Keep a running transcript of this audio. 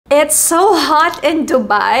It's so hot in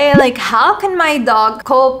Dubai. Like, how can my dog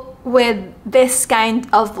cope with this kind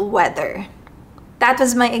of weather? That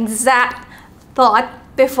was my exact thought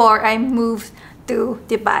before I moved to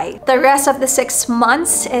Dubai. The rest of the 6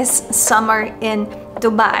 months is summer in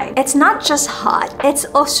Dubai. It's not just hot, it's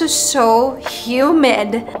also so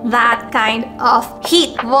humid. That kind of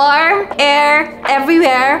heat. Warm air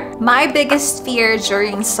everywhere. My biggest fear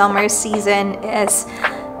during summer season is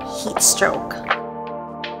heat stroke.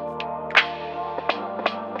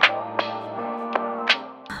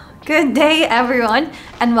 Good day everyone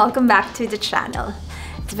and welcome back to the channel.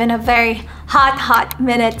 It's been a very hot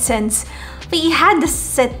minute since we had the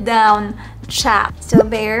sit down chat. So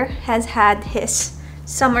Bear has had his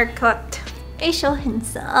summer cut. Ay, so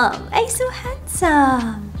handsome. Ay, so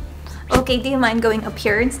handsome. Okay, do you mind going up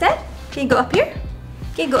here instead? Can you go up here?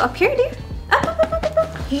 Can you go up here, dear?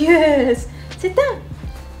 Up. Yes. Sit down.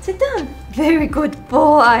 Sit down. Very good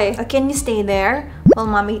boy. Can you stay there while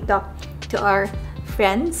mommy talk to our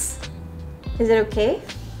friends? Is it okay?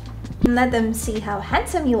 Let them see how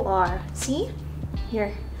handsome you are. See?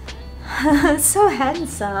 You're so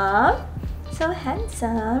handsome. So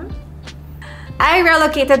handsome. I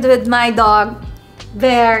relocated with my dog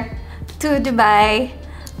Bear to Dubai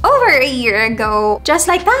over a year ago. Just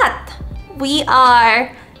like that. We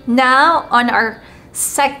are now on our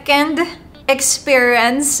second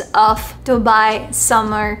experience of Dubai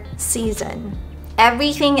summer season.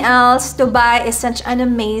 Everything else, Dubai is such an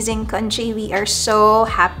amazing country. We are so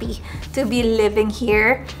happy to be living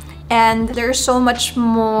here. And there's so much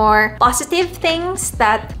more positive things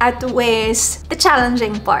that outweighs the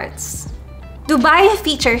challenging parts. Dubai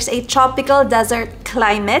features a tropical desert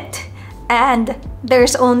climate and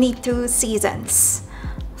there's only 2 seasons.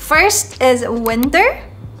 First is winter,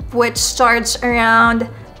 which starts around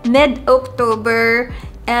mid-October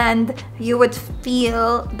and you would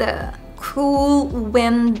feel the cool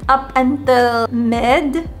wind up until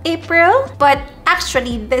mid-April. But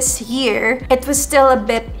actually this year, it was still a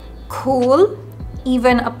bit cool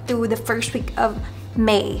even up to the first week of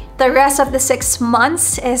May. The rest of the 6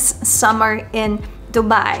 months is summer in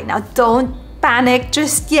Dubai. Now don't panic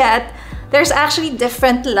just yet. There's actually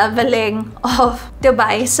different leveling of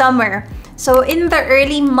Dubai summer. So in the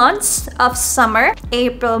early months of summer,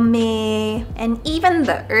 April, May, and even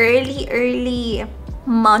the early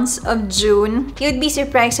months of June, you'd be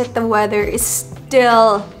surprised that the weather is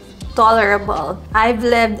still tolerable. I've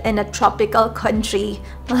lived in a tropical country,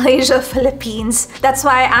 Malaysia, Philippines. That's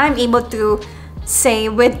why I'm able to say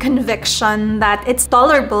with conviction that it's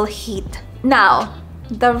tolerable heat. Now,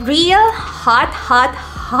 the real hot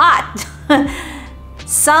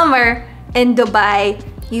summer in Dubai,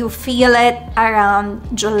 you feel it around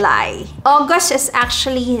July. August is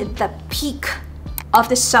actually the peak of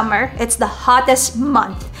the summer. It's the hottest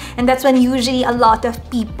month, and that's when usually a lot of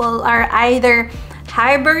people are either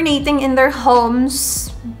hibernating in their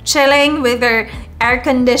homes, chilling with their air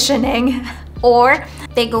conditioning, or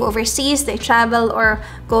they go overseas, they travel, or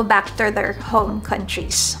go back to their home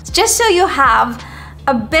countries. Just so you have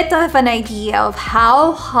a bit of an idea of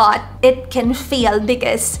how hot it can feel,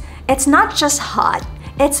 because it's not just hot,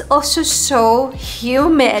 it's also so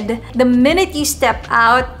humid. The minute you step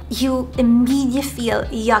out, you immediately feel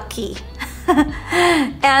yucky.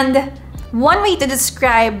 And one way to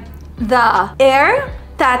describe the air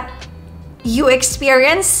that you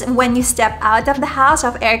experience when you step out of the house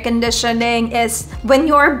of air conditioning is when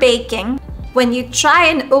you're baking. When you try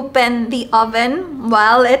and open the oven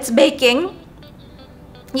while it's baking,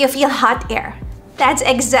 you feel hot air. That's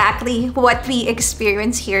exactly what we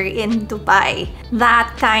experience here in Dubai.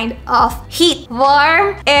 That kind of heat.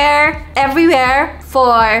 Warm air everywhere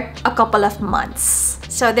for a couple of months.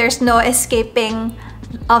 So there's no escaping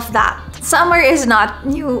of that. Summer is not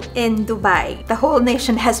new in Dubai. The whole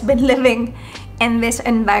nation has been living in this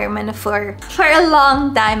environment for a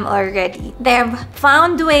long time already. They've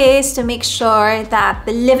found ways to make sure that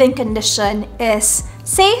the living condition is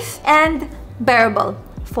safe and bearable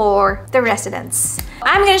for the residents.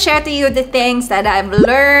 I'm gonna share to you the things that I've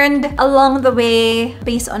learned along the way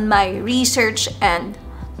based on my research and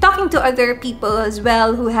talking to other people as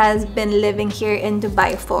well who has been living here in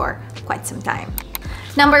Dubai for quite some time.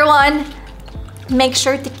 Number 1, make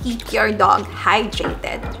sure to keep your dog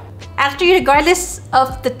hydrated. Actually, regardless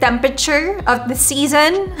of the temperature of the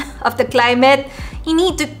season, of the climate, you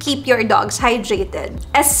need to keep your dogs hydrated,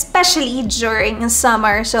 especially during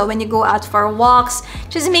summer. So when you go out for walks,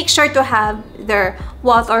 just make sure to have their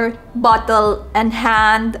water bottle in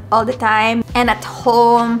hand all the time. And at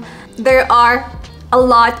home, there are a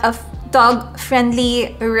lot of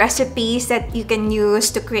dog-friendly recipes that you can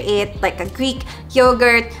use to create like a Greek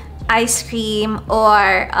yogurt ice cream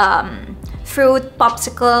or fruit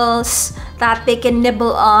popsicles that they can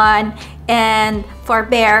nibble on. And for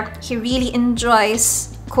Bear, he really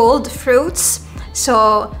enjoys cold fruits,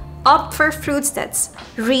 so opt for fruits that's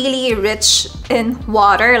really rich in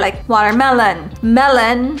water, like watermelon,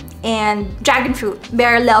 melon, and dragon fruit.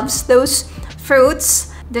 Bear loves those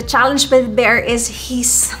fruits. The challenge with Bear is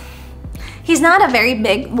he's not a very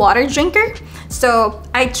big water drinker, so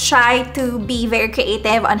I try to be very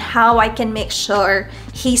creative on how I can make sure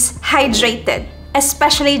he's hydrated,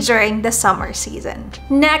 especially during the summer season.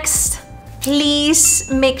 Next, please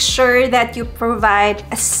make sure that you provide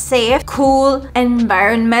a safe, cool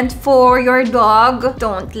environment for your dog.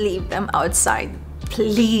 Don't leave them outside,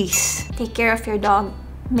 please. Take care of your dog.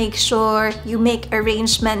 Make sure you make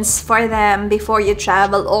arrangements for them before you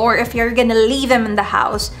travel, or if you're gonna leave them in the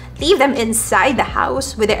house, leave them inside the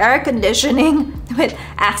house with the air conditioning, with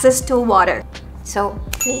access to water. So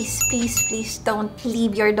please, please, please don't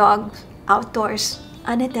leave your dog outdoors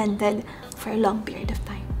unattended for a long period of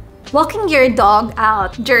time. Walking your dog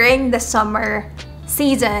out during the summer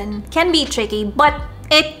season can be tricky, but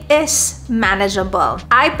it is manageable.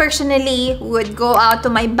 I personally would go out to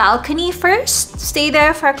my balcony first, stay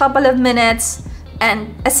there for a couple of minutes,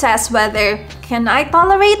 and assess whether can I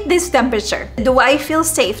tolerate this temperature? Do I feel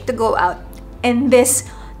safe to go out in this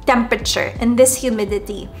temperature, in this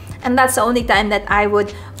humidity? And that's the only time that I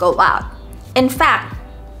would go out. In fact,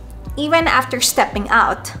 even after stepping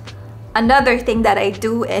out, another thing that I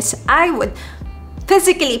do is I would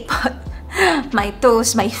physically put my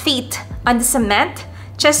toes, my feet on the cement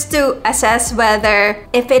just to assess whether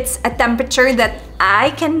if it's a temperature that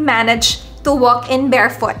I can manage to walk in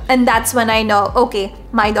barefoot. And that's when I know, okay,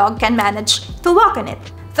 my dog can manage to walk on it.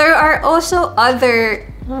 There are also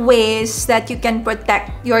other ways that you can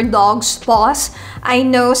protect your dog's paws. I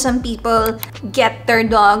know some people get their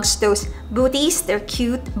dogs those booties, they're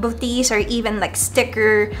cute booties, or even like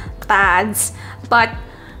sticker pads, but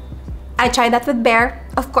I tried that with Bear,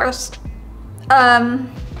 of course.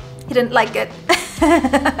 He didn't like it.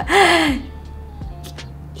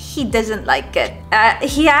 He doesn't like it.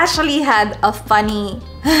 He actually had a funny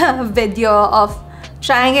video of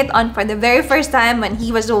trying it on for the very first time when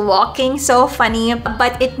he was walking. So funny,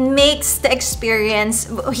 but it makes the experience.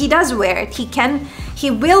 He does wear it.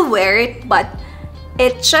 He will wear it, but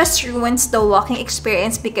it just ruins the walking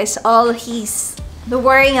experience because all he's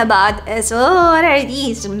worrying about is, oh, what are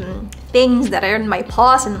these things that are in my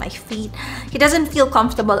paws and my feet? He doesn't feel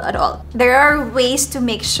comfortable at all. There are ways to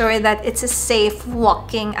make sure that it's a safe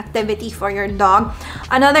walking activity for your dog.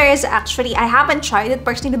 Another is actually, I haven't tried it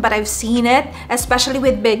personally, but I've seen it, especially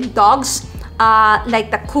with big dogs,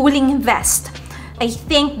 like the cooling vest. I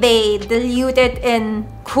think they dilute it in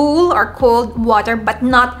cool or cold water, but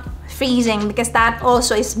not freezing, because that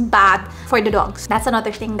also is bad for the dogs. That's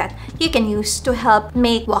another thing that you can use to help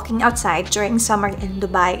make walking outside during summer in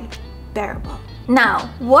Dubai bearable. Now,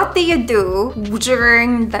 what do you do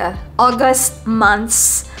during the August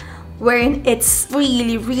months wherein it's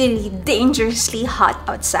really, really dangerously hot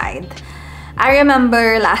outside? I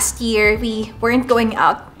remember last year we weren't going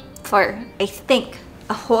out for, I think,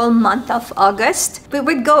 a whole month of August. We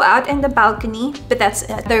would go out in the balcony, but that's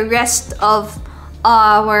it. The rest of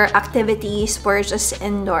our activities were just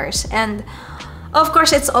indoors. And of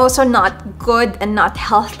course, it's also not good and not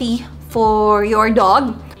healthy for your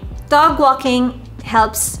dog. Dog walking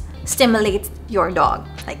helps stimulate your dog.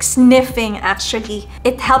 Like sniffing, actually,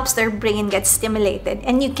 it helps their brain get stimulated,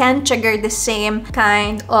 and you can trigger the same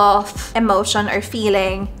kind of emotion or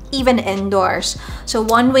feeling even indoors. So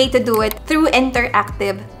one way to do it through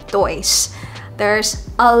interactive toys. There's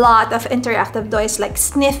a lot of interactive toys like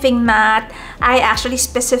sniffing mat. I actually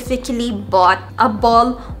specifically bought a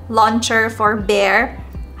ball launcher for Bear.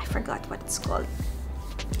 I forgot what it's called.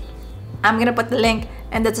 I'm gonna put the link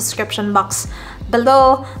in the description box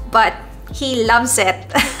below, but he loves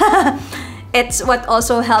it. It's what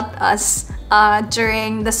also helped us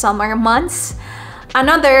during the summer months.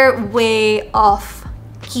 Another way of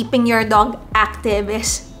keeping your dog active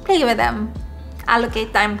is play with them.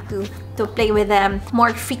 Allocate time to play with them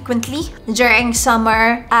more frequently. During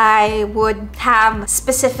summer, I would have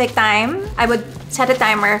specific time. I would set a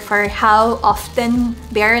timer for how often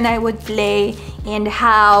Bear and I would play and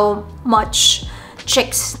how much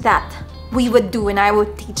tricks that we would do, and I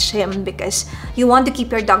would teach him, because you want to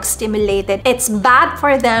keep your dog stimulated. It's bad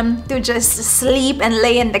for them to just sleep and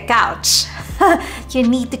lay in the couch. You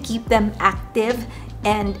need to keep them active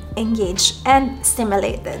and engaged and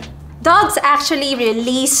stimulated. Dogs actually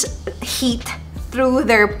release heat through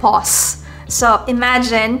their paws. So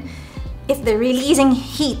imagine if they're releasing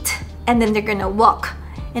heat and then they're gonna walk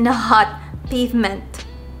in a hot pavement.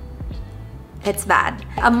 It's bad.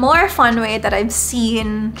 A more fun way that I've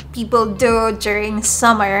seen people do during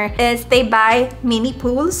summer is they buy mini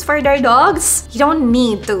pools for their dogs. You don't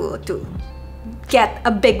need to get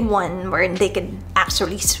a big one where they can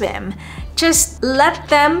actually swim. Just let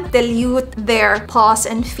them dilute their paws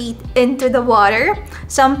and feet into the water.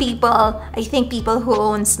 Some people, I think people who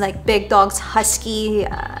owns like big dogs, husky,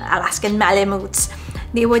 Alaskan Malamutes,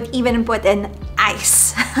 they would even put in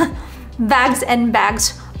ice. Bags and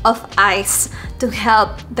bags of ice to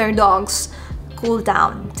help their dogs cool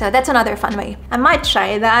down. So that's another fun way. I might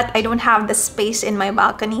try that. I don't have the space in my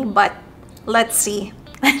balcony, but let's see.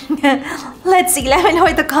 Let's see. Let me know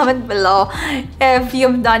in the comment below if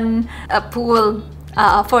you've done a pool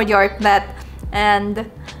for your pet and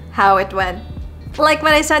how it went. Like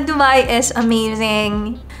what I said, Dubai is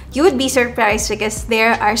amazing. You would be surprised because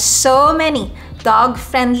there are so many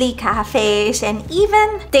dog-friendly cafes and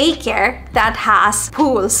even daycare that has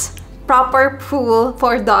pools. Proper pool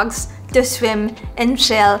for dogs to swim and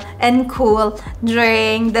chill and cool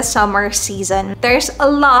during the summer season. There's a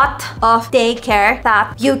lot of daycare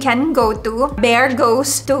that you can go to. Bear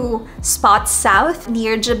goes to Spot South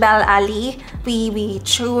near Jebel Ali. We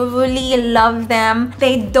truly love them.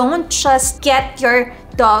 They don't just get your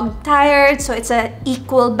dog tired, so it's an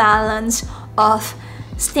equal balance of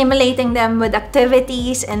stimulating them with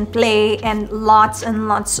activities and play and lots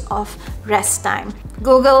of rest time.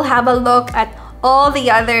 Google, have a look at all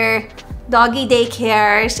the other doggy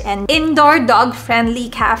daycares and indoor dog-friendly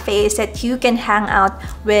cafes that you can hang out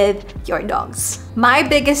with your dogs. My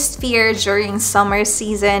biggest fear during summer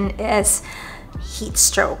season is heat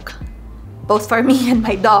stroke. Both for me and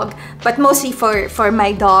my dog, but mostly for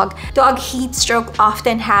my dog. Dog heat stroke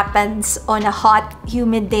often happens on a hot,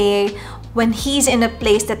 humid day when he's in a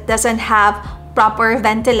place that doesn't have proper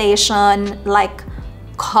ventilation, like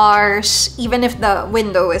cars, even if the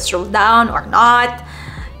window is rolled down or not,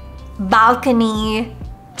 balcony.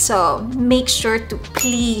 So make sure to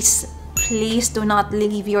please do not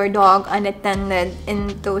leave your dog unattended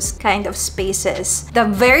in those kind of spaces. The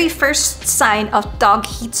very first sign of dog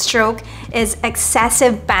heat stroke is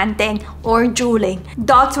excessive panting or drooling.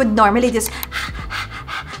 Dogs would normally just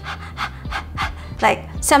like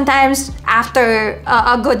sometimes after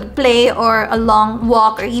a good play or a long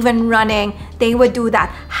walk or even running, they would do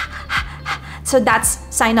that. So that's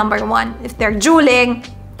sign number one. If they're drooling,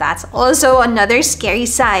 that's also another scary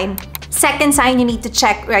sign. Second sign you need to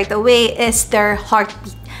check right away is their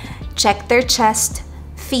heartbeat. Check their chest.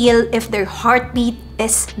 Feel if their heartbeat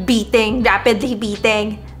is beating, rapidly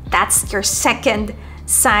beating. That's your second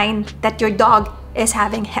sign that your dog is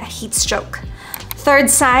having a heat stroke. Third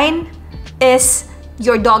sign is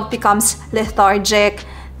your dog becomes lethargic.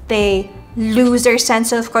 They lose their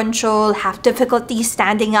sense of control, have difficulty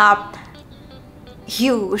standing up.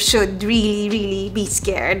 You should really be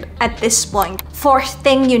scared at this point. Fourth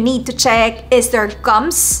thing you need to check is their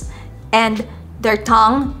gums and their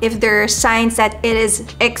tongue. If there are signs that it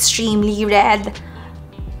is extremely red,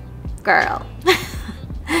 girl,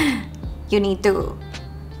 you need to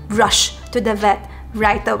rush to the vet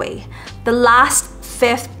right away. The last,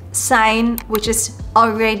 fifth sign, which is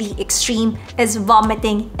already extreme, is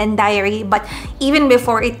vomiting and diarrhea. But even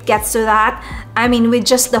before it gets to that, I mean, with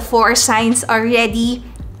just the 4 signs already,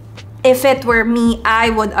 if it were me, I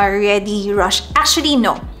would already rush. Actually,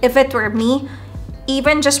 no. If it were me,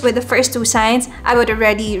 even just with the first 2 signs, I would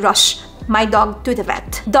already rush my dog to the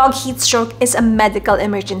vet. Dog heat stroke is a medical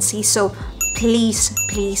emergency, so please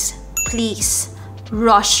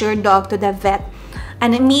rush your dog to the vet.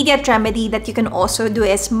 An immediate remedy that you can also do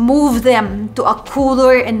is move them to a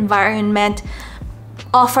cooler environment.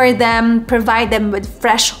 Offer them, provide them with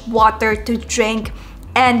fresh water to drink,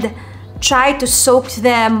 and try to soak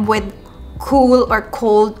them with cool or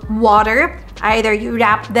cold water. Either you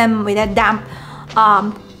wrap them with a damp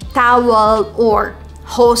towel or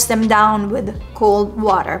hose them down with cold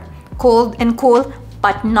water. Cold and cool,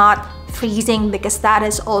 but not freezing, because that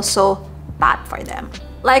is also bad for them.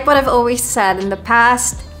 Like what I've always said in the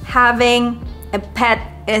past, having a pet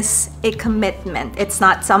is a commitment. It's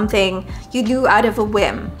not something you do out of a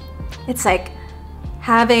whim. It's like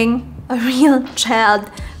having a real child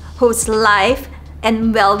whose life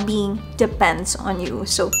and well-being depends on you.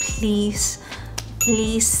 So please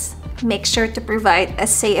make sure to provide a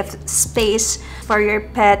safe space for your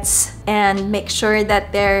pets and make sure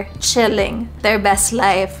that they're chilling their best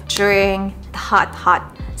life during the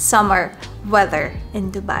hot summer weather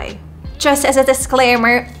in Dubai. Just as a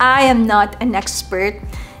disclaimer, I am not an expert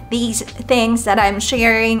These things that I'm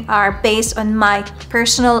sharing are based on my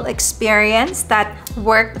personal experience that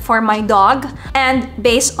worked for my dog and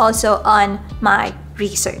based also on my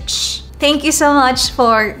research. Thank you so much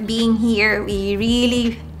for being here. We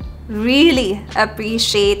really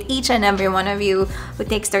appreciate each and every one of you who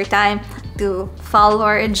takes their time to follow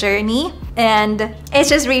our journey, and it's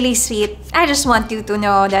just really sweet. I just want you to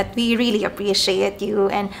know that we really appreciate you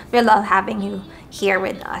and we love having you here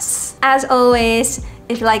with us. As always,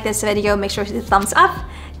 if you like this video, make sure to hit thumbs up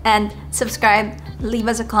and subscribe. Leave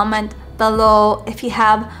us a comment below if you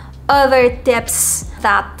have other tips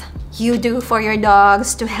that you do for your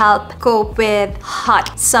dogs to help cope with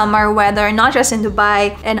hot summer weather, not just in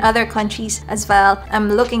Dubai and other countries as well. I'm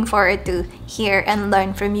looking forward to hear and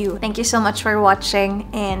learn from you. Thank you so much for watching,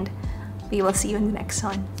 and we will see you in the next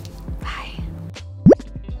one.